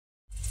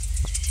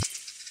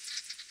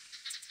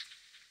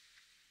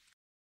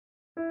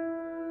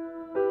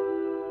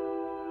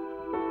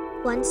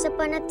Once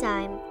upon a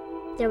time,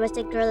 there was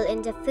a girl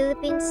in the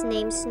Philippines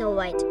named Snow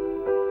White.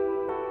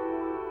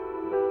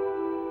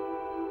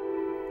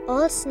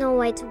 All Snow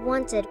White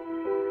wanted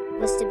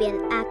was to be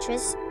an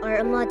actress or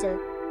a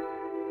model.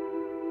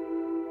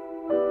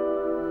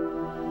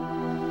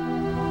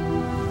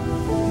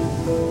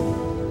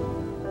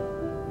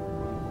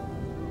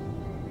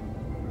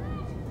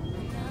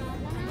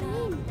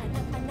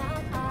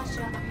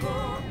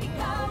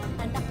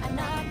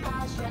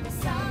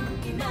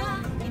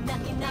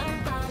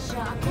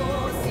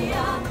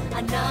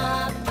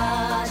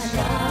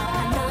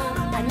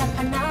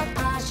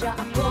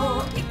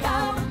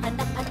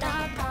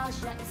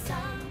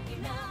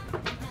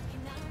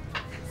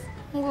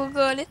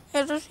 Magagalit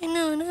na si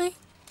nanay.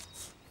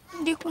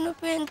 Hindi ko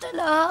napenta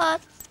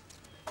lahat.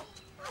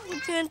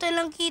 Nagbenta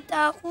lang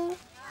kita ako.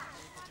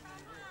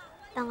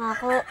 Tanga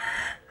ko.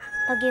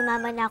 Pag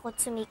yumaman na ako't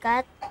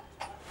sumikat,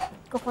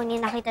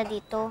 kukunin na kita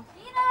dito.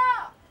 Dino!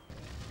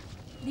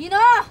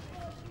 Dino!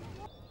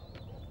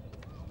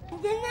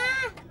 Diyan na!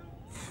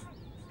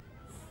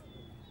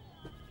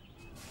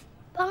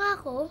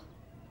 Pangako,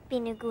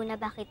 pinugo na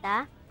ba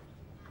kita?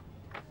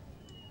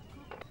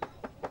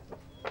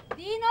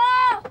 Dino!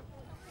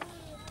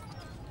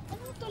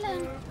 Ano ito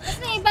lang? Mas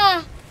na iba?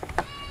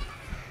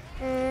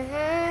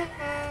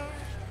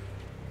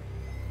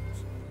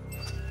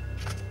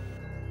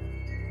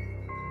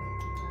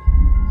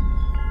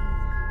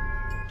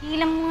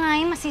 Kilang mo nga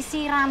eh,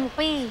 masisira mo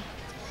pa eh.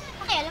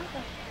 Okay, alam ko.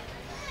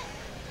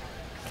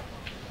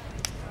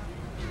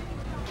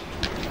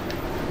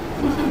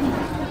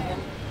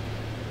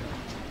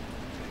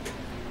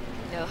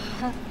 Hello.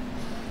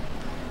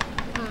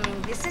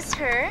 This is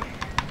her.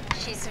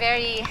 She's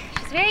very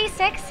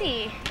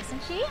sexy,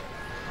 isn't she?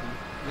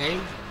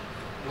 Name?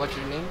 What's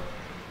your name?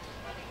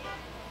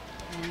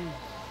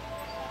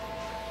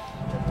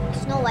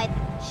 Snow White.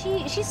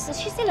 She's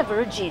still a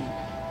virgin.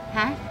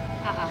 Huh?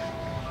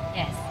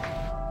 Yes.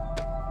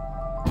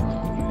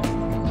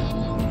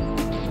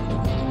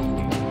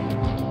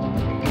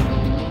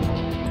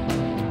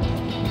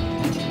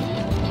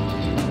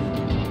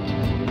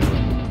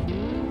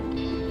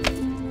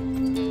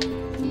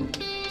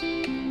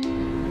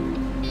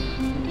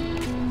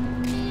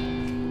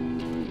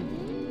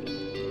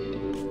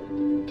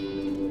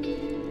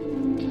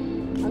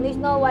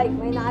 Snow White,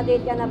 may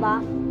nakadate ka na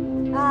ba?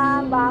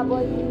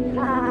 Baboy.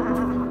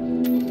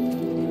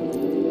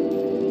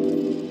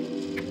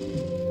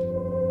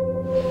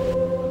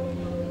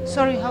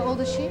 Sorry, how old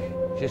is she?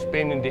 She's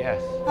pain in the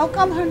ass. How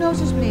come her nose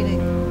is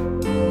bleeding?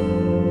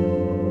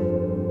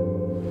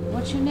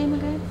 What's your name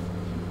again?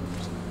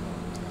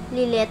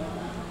 LiLET.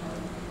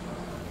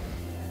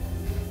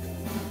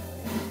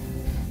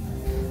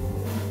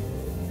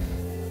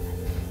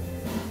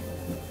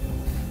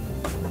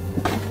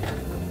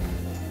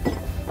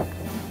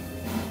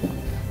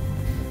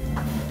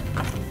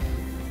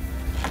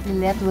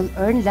 LiLET will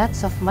earn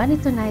lots of money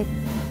tonight.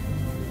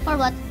 For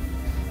what?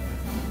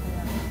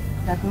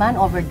 That man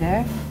over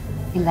there,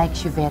 he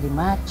likes you very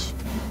much.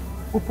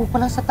 Upo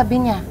pa lang sa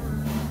tabi niya.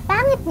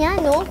 Pangit niya,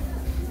 no?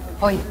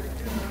 Hoy,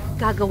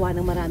 gagawa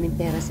ng maraming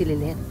pera si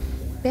LiLET.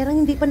 Pero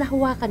hindi pa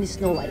nahawakan ni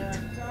Snow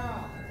White.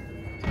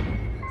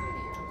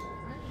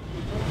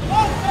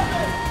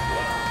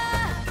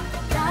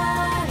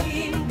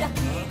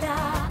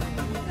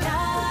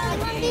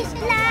 Peace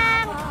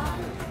lang!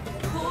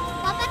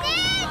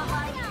 Kapatid!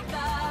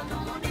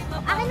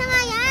 Akin na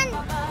nga yan!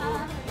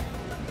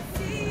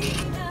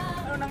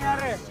 Ano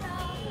nangyari?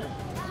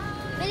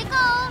 Bili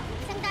ko,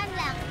 $100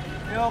 lang.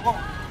 Ayoko.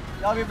 Hindi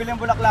ako bibili ng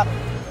bulaklak.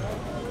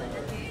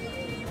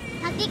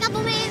 At di ka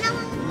bumili ng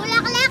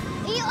bulaklak,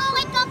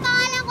 iuukit ko ang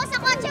pangalan ko sa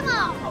kotse mo!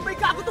 Abay,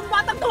 gago tong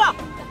batang to ah!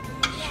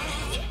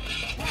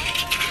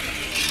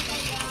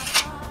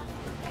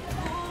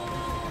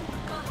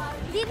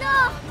 Dino!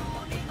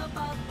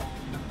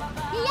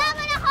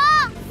 Yayaman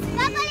ako!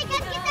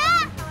 Babalikan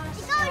kita!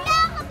 Ikaw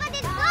lang,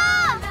 kapatid ko!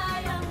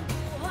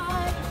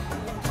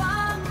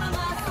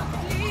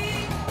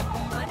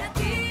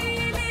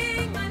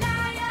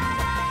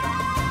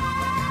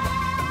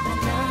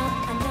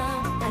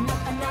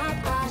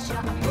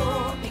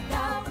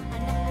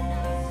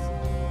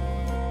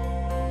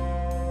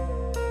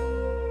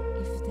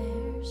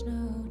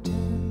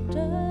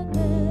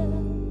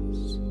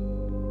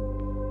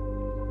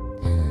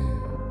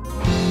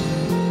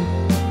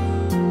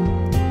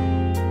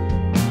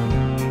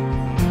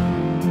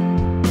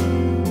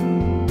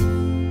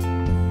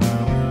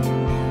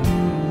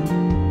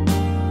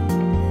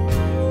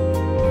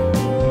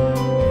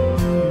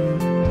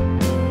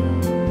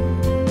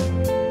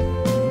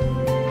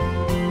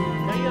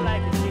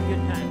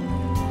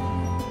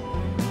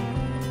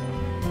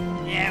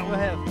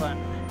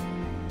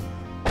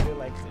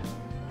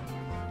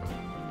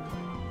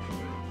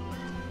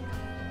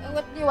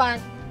 What do you want?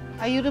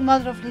 Are you the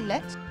mother of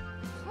LiLET?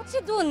 What's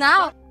he do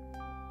now?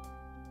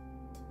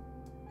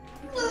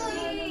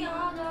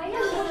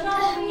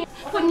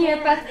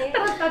 Punyeta,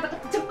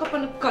 tarantadakitsap ka pa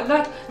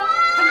nagkalat.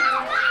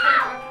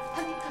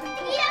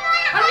 Tigilan mo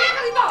ako! Halika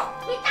ka dito!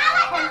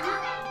 Bitawan mo!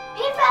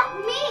 He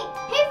fucked me!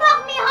 He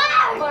fucked me hard!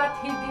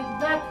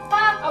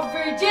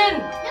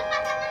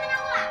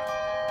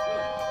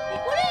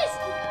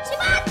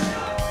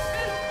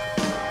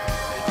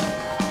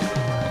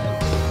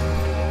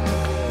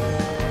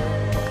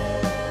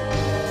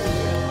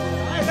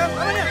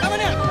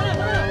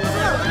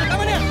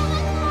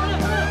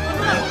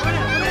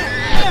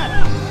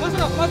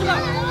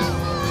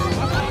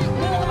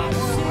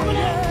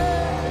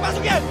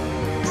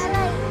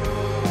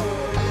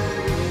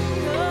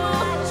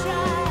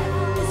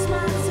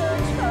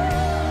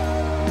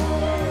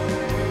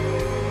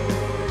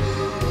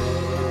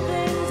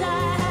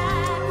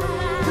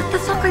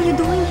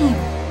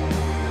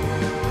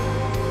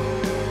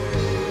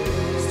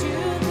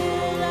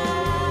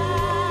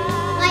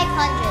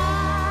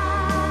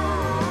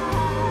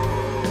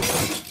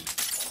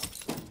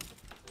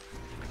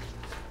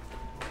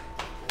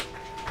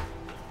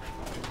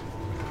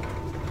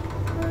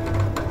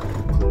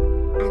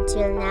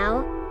 Until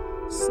now,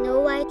 Snow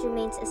White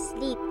remains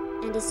asleep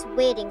and is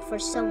waiting for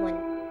someone.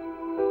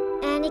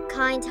 Any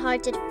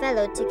kind-hearted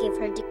fellow to give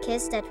her the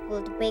kiss that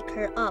would wake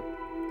her up.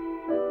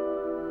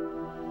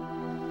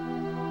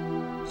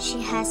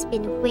 She has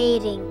been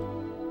waiting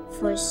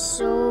for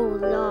so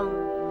long.